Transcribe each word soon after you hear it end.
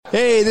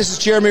Hey, this is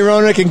Jeremy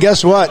Roenick, and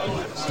guess what?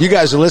 You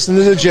guys are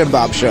listening to The Jim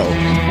Bob Show.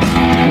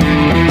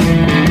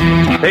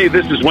 Hey,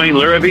 this is Wayne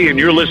Larrabee, and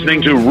you're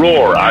listening to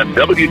Roar on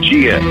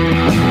WGN.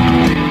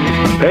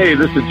 Hey,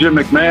 this is Jim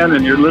McMahon,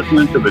 and you're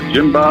listening to The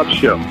Jim Bob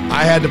Show.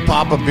 I had to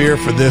pop a beer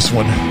for this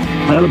one.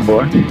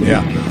 Attaboy.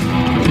 Yeah.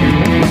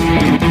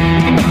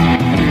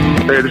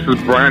 Hey, this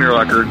is Brian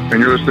Urlacher, and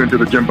you're listening to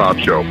The Jim Bob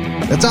Show.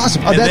 That's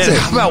awesome. Oh, And that's then, it.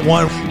 how about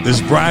one? This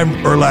is Brian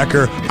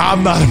Urlacher.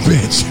 I'm not a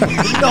bitch.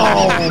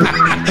 No.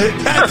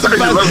 That's I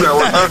love that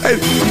one.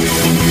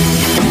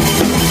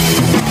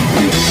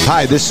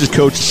 Hi, this is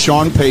Coach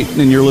Sean Payton,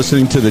 and you're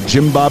listening to The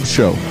Jim Bob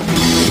Show.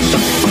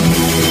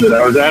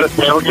 I was at a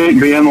tailgate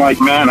being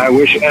like, man, I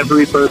wish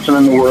every person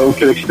in the world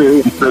could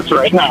experience this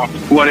right now.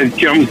 What it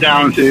comes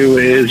down to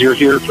is you're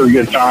here for a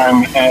good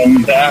time,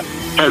 and that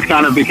has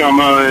kind of become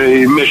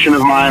a mission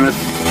of mine.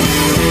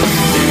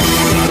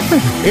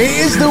 It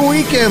is the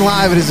weekend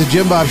live. It is the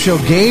Jim Bob Show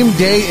game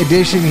day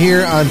edition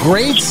here on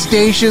great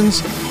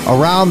stations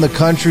around the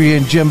country.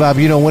 And Jim Bob,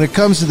 you know, when it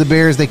comes to the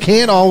Bears, they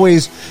can't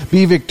always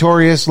be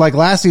victorious. Like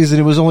last season,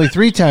 it was only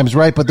 3 times,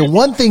 right? But the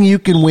one thing you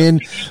can win,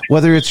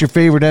 whether it's your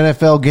favorite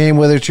NFL game,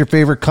 whether it's your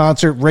favorite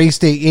concert, race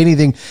day,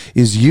 anything,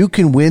 is you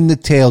can win the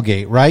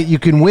tailgate, right? You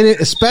can win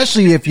it,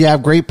 especially if you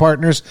have great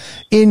partners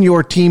in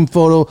your team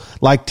photo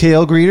like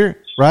Tailgreeter,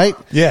 right?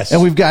 Yes.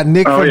 And we've got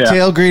Nick from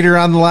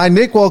Tailgreeter on the line.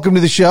 Nick, welcome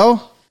to the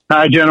show.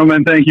 Hi,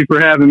 gentlemen. Thank you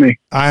for having me.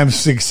 I'm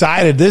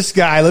excited. This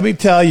guy, let me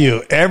tell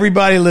you,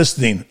 everybody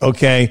listening,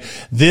 okay,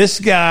 this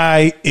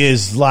guy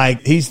is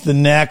like, he's the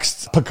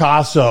next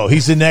Picasso.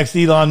 He's the next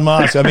Elon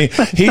Musk. I mean,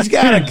 he's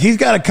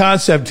got a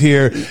concept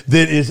here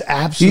that is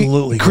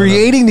absolutely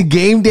creating the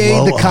game day,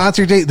 the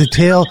concert day, the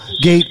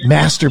tailgate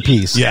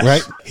masterpiece. Yes.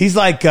 Right? He's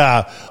like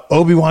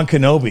Obi-Wan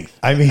Kenobi.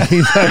 I mean,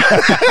 he's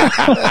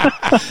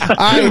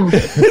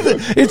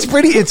it's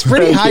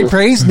pretty high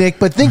praise, Nick,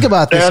 but think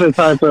about this. That is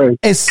high praise.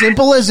 As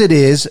simple as it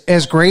is,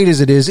 as great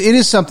as it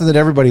is something that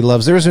everybody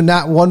loves. There is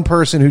not one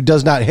person who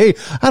does not, hey,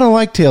 I don't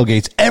like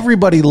tailgates.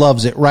 Everybody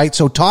loves it, right?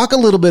 So talk a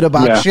little bit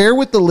about, share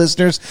with the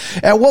listeners,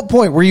 at what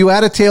point were you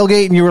at a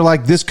tailgate and you were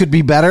like, this could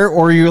be better?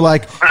 Or you're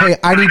like, hey,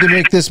 I need to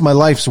make this my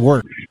life's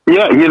work?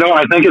 Yeah, you know,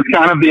 I think it's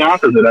kind of the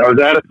opposite. I was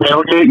at a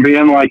tailgate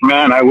being like,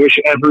 man, I wish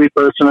every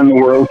person in the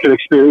world could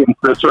experience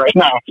this right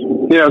now.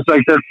 You know, it's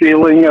like that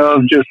feeling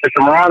of just the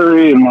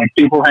camaraderie and like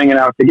people hanging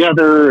out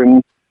together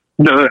and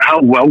how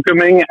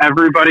welcoming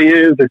everybody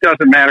is. It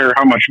doesn't matter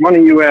how much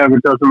money you have.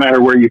 It doesn't matter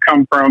where you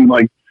come from.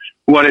 Like,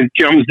 what it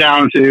comes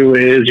down to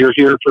is you're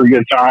here for a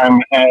good time.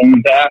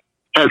 And that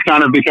has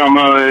kind of become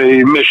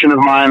a mission of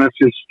mine. It's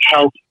just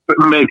helped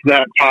make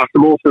that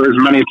possible for as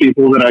many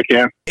people that I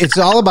can. It's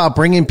all about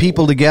bringing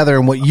people together,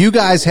 and what you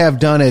guys have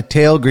done at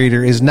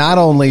Tailgreeter is not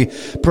only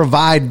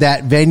provide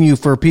that venue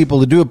for people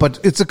to do it, but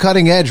it's a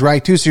cutting edge,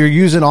 right, too? So you're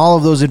using all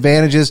of those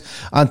advantages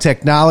on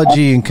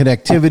technology and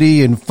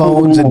connectivity and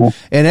phones and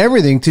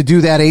everything to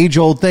do that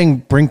age-old thing,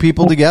 bring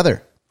people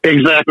together.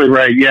 Exactly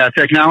right. Yeah,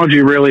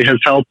 technology really has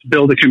helped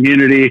build a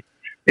community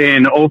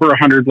in over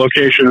 100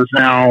 locations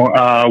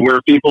now,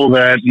 where people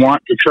that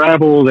want to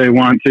travel, they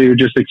want to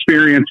just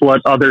experience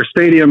what other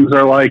stadiums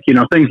are like, you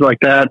know, things like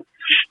that.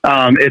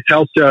 It's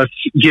helped us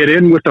get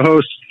in with the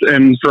hosts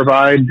and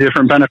provide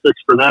different benefits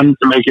for them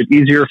to make it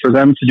easier for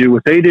them to do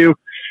what they do,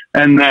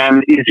 and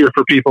then easier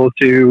for people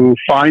to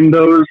find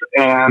those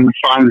and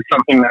find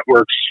something that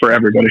works for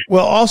everybody.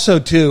 Well, also,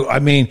 too, I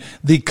mean,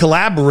 the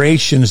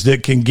collaborations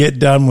that can get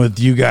done with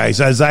you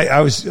guys, as I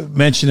was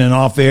mentioning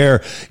off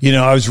air, you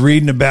know, I was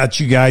reading about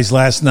you guys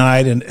last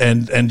night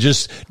and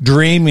just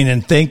dreaming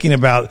and thinking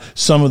about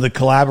some of the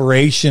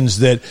collaborations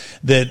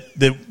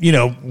that, you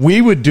know,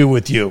 we would do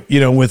with you, you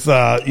know, with,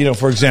 you know,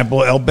 for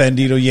example, El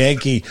Bandido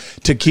Yankee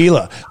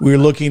Tequila. We were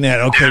looking at,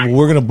 okay, well,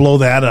 we're going to blow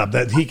that up,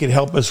 that he could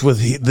help us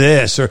with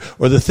this,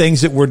 or the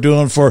things that we're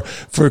doing for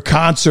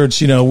concerts.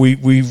 You know,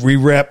 we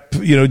rep,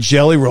 you know,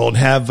 Jelly Roll, and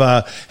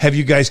have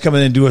you guys come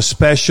in and do a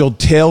special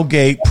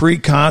tailgate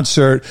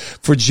pre-concert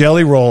for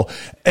Jelly Roll.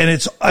 And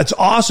it's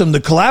awesome. The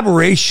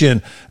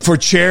collaboration for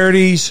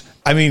charities.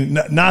 I mean,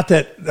 not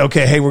that,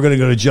 okay, hey, we're going to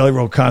go to Jelly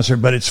Roll concert,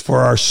 but it's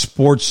for our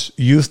sports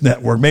youth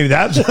network. Maybe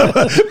that's,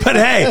 but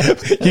hey,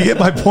 you get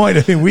my point.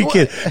 I mean, we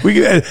can,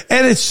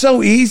 and it's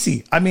so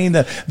easy. I mean,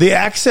 the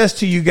access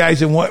to you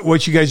guys and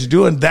what you guys are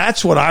doing,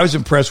 that's what I was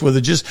impressed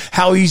with, just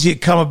how easy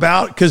it come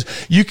about, because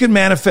you can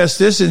manifest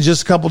this in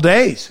just a couple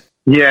days.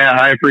 Yeah,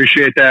 I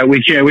appreciate that.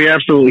 We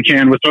absolutely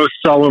can. With hosts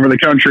all over the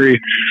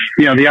country,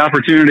 you know, the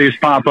opportunities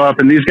pop up,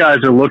 and these guys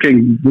are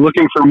looking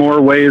for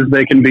more ways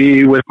they can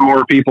be with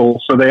more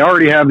people. So they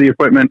already have the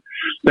equipment.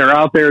 They're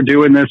out there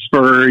doing this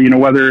for, you know,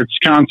 whether it's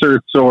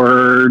concerts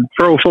or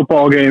pro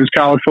football games,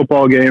 college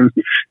football games,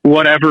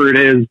 whatever it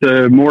is,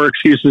 the more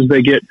excuses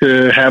they get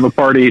to have a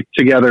party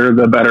together,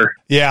 the better.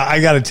 Yeah,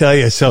 I got to tell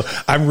you. So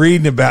I'm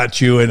reading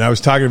about you, and it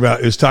was talking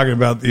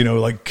about, you know,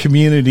 like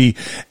community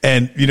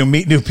and, you know,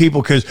 meet new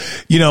people. Cause,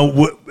 you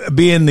know,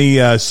 being the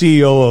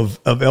CEO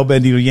of El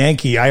Bandido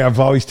Yankee, I've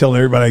always told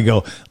everybody, I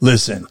go,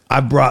 listen, I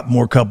brought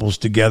more couples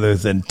together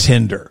than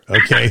Tinder.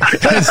 Okay.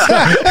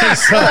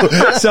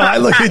 So I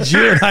look at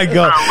you, and I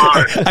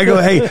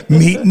go, hey,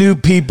 meet new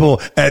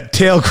people at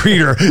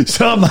Tailgreeter.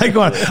 So I'm like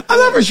going, I'm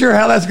not for sure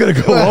how that's going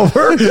to go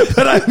over,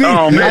 but I mean,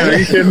 oh man, are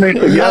you kidding me?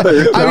 Together,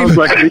 it sounds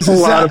like a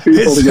lot of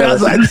people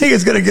together. I think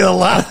it's going to get a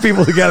lot of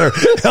people together.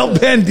 Help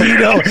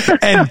Bandido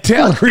and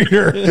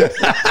Tailgreeter.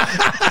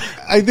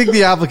 I think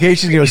the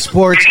application,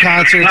 sports,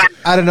 concerts,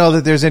 I don't know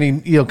that there's any,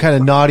 kind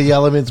of naughty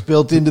elements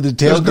built into the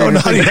Tailgate. No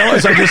naughty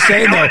elements. I'm just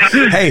saying,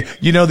 though, hey,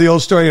 the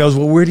old story goes,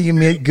 well, where do you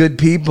meet good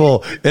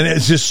people? And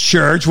it's just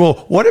church. Well,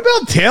 what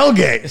about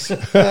tailgates?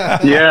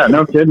 Yeah,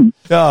 no kidding.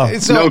 So,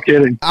 no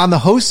kidding. On the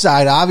host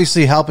side,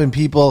 obviously helping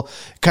people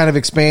kind of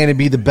expand and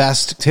be the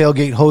best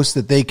tailgate host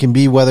that they can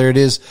be, whether it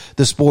is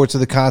the sports or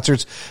the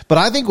concerts. But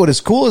I think what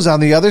is cool is on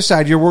the other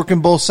side, you're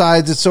working both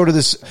sides. It's sort of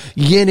this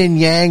yin and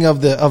yang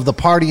of the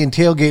party and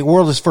tailgate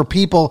world is for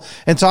people.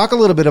 And talk a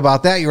little bit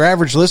about that. Your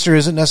average listener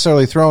isn't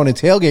necessarily throwing a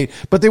tailgate,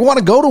 but they want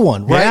to go to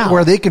one, right? Yeah.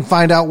 Where they can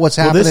find out what's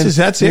happening.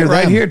 That's it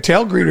right here.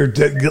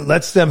 Tailgreeter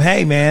lets them,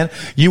 hey man,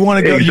 you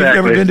want to go, exactly. You've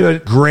never been to a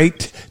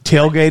great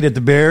tailgate at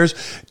the Bears?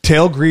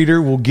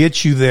 Tailgreeter will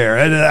get you there.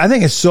 And I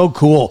think it's so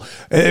cool.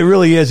 It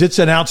really is. It's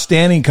an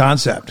outstanding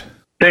concept.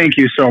 Thank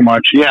you so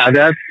much. Yeah,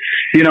 that's,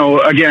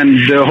 again,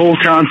 the whole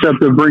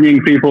concept of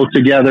bringing people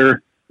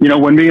together.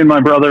 When me and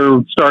my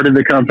brother started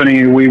the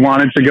company, we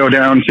wanted to go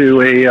down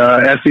to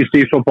a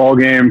SEC football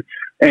game.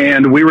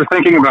 And we were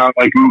thinking about,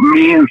 like,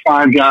 me and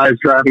 5 guys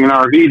driving an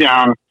RV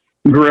down,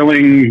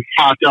 grilling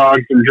hot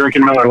dogs and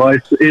drinking Miller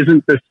Lights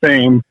isn't the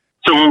same.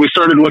 So when we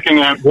started looking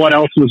at what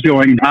else was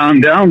going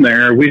on down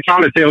there, we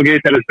found a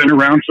tailgate that has been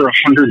around for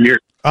 100 years.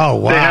 Oh,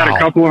 wow. They had a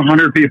couple of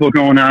 100 people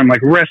going on,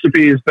 like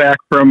recipes back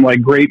from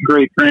like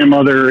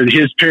great-great-grandmother.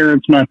 His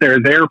parents met there.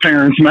 Their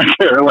parents met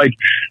there. Like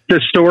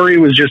the story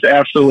was just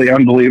absolutely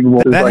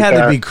unbelievable. That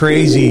had to be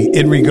crazy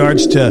in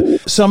regards to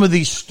some of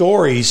these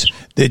stories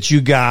that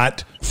you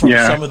got from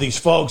some of these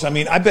folks. I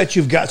mean, I bet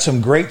you've got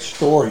some great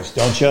stories,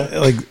 don't you?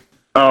 Like,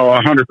 oh,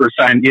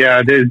 100%.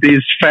 Yeah. There's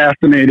these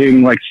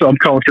fascinating like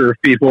subculture of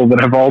people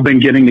that have all been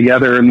getting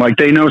together and like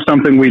they know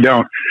something we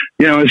don't.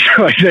 It's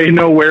like they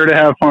know where to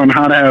have fun,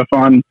 how to have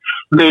fun.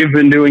 They've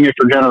been doing it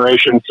for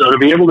generations. So to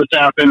be able to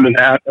tap into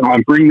that and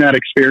like bring that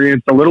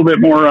experience a little bit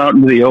more out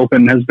into the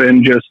open has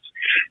been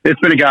it's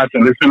been a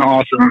godsend. It's been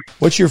awesome.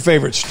 What's your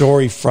favorite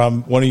story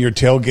from one of your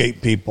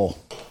tailgate people?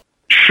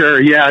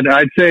 Sure. Yeah.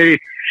 I'd say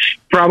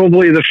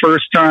probably the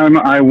first time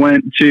I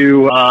went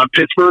to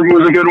Pittsburgh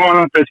was a good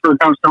one. Pittsburgh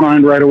comes to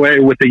mind right away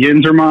with the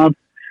Yinzer mob.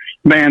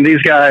 Man,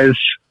 these guys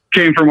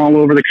came from all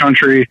over the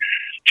country,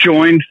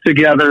 joined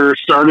together,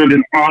 started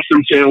an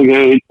awesome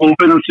tailgate,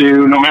 open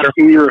to no matter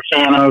who you're a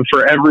fan of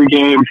for every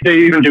game. They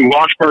even do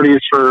watch parties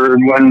for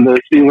when the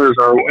Steelers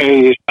are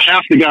away.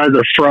 Half the guys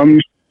are from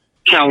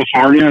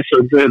California,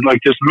 so like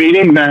just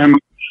meeting them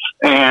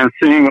and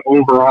seeing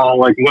overall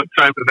like what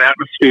type of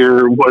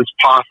atmosphere was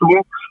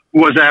possible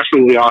was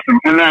absolutely awesome.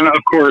 And then, of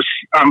course,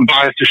 I'm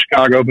biased to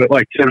Chicago, but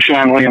like Tim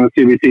Shanley and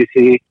the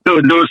CBTC,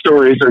 those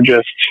stories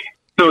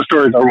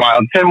are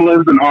wild. Tim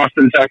lives in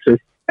Austin, Texas,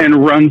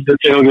 and runs the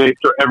tailgate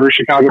for every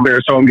Chicago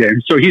Bears home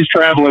game. So he's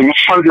traveling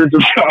hundreds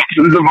of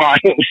thousands of miles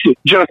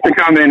just to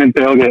come in and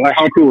tailgate. Like,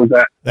 how cool is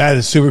that? That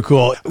is super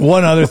cool.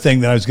 One other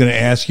thing that I was going to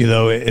ask you,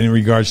 though, in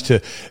regards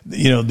to,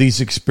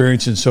 these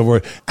experiences and so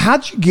forth,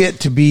 how'd you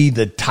get to be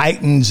the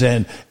Titans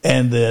and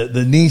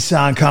the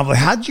Nissan company?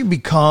 How'd you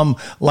become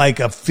like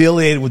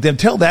affiliated with them?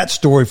 Tell that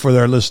story for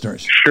our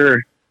listeners.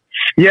 Sure.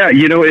 Yeah.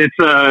 It's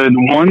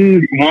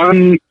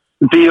one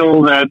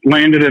deal that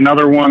landed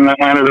another one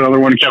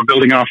and kept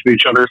building off of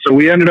each other. So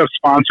we ended up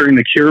sponsoring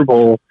the Cure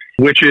Bowl,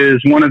 which is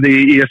one of the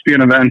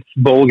ESPN events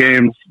bowl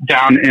games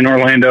down in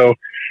Orlando.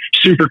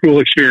 Super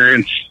cool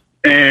experience.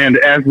 And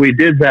as we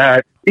did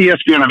that,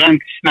 ESPN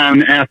events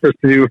then asked us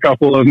to do a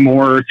couple of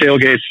more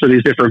tailgates for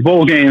these different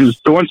bowl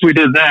games. So once we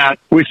did that,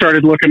 we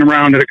started looking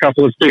around at a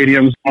couple of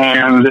stadiums,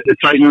 and the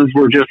Titans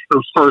were just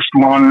the first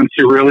one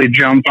to really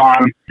jump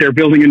on. They're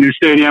building a new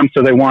stadium,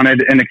 so they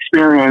wanted an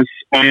experience,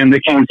 and they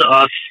came to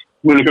us.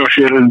 We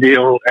negotiated a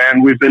deal,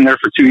 and we've been there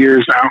for 2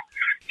 years now.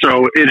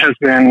 So it has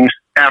been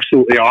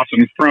absolutely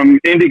awesome. From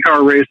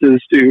IndyCar races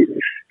to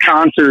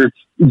concerts,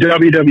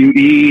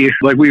 WWE,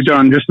 like we've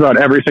done just about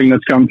everything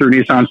that's come through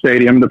Nissan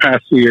Stadium the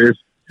past 2 years.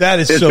 That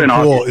is so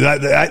cool.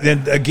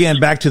 And again,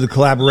 back to the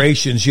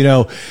collaborations,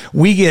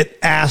 we get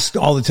asked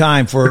all the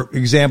time. For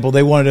example,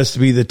 they wanted us to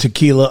be the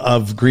Tequila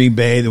of Green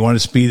Bay. They wanted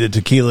us to be the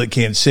Tequila at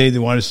Kansas City. They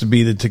wanted us to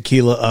be the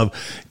Tequila of,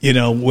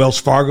 Wells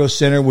Fargo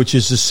Center, which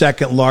is the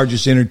second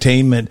largest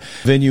entertainment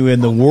venue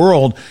in the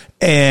world.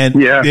 And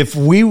if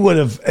we would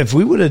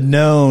have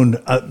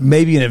known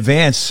maybe in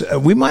advance,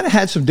 we might have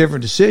had some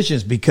different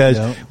decisions because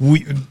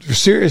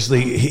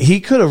he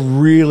could have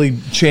really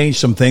changed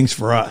some things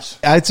for us.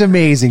 It's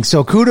amazing.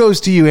 So kudos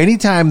to you.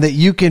 Anytime that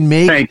you can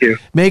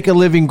make a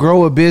living,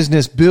 grow a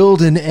business,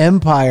 build an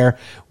empire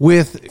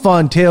with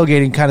fun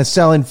tailgating, kind of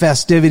selling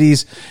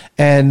festivities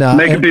and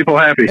making people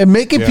happy. And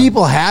making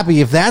people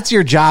happy. If that's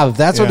your job, if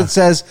that's what it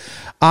says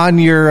on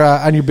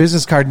your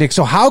business card, Nick.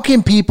 So how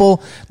can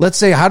people, let's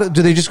say,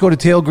 do they just go to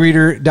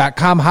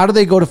tailgreeter.com? How do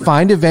they go to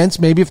find events?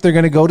 Maybe if they're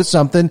going to go to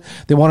something,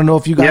 they want to know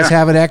if you guys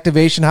have an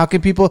activation. How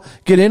can people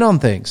get in on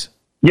things?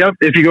 Yep.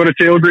 If you go to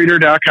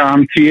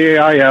tailgreeter.com,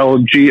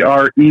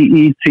 TAILGREETER,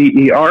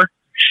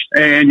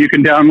 and you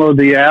can download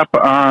the app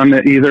on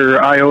either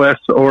iOS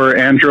or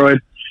Android.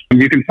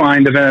 You can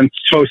find events,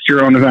 host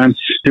your own events,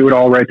 do it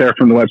all right there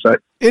from the website.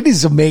 It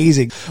is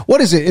amazing. What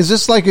is it? Is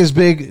this like as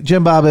big,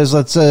 Jim Bob, as,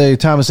 let's say,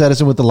 Thomas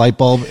Edison with the light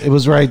bulb? It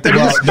was right. The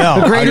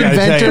great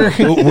inventor.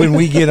 When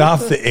we get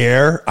off the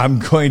air, I'm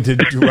going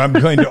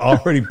to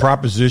already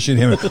proposition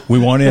him. We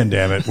want in,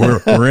 damn it.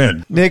 We're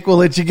in. Nick, we'll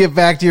let you get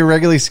back to your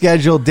regularly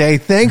scheduled day.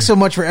 Thanks so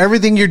much for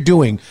everything you're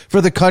doing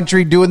for the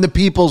country, doing the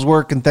people's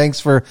work, and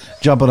thanks for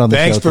jumping on the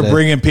show Thanks for today.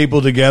 bringing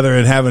people together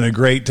and having a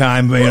great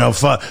time.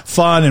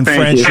 Fun and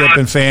friendship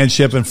and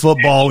fanship and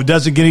football. It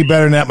doesn't get any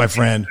better than that, my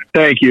friend.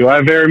 Thank you.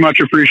 I very much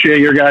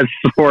appreciate your guys'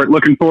 support.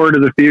 Looking forward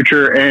to the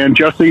future. And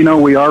just so you know,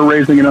 we are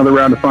raising another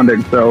round of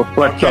funding. So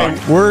let's talk.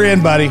 We're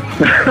in, buddy.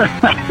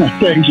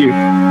 Thank you.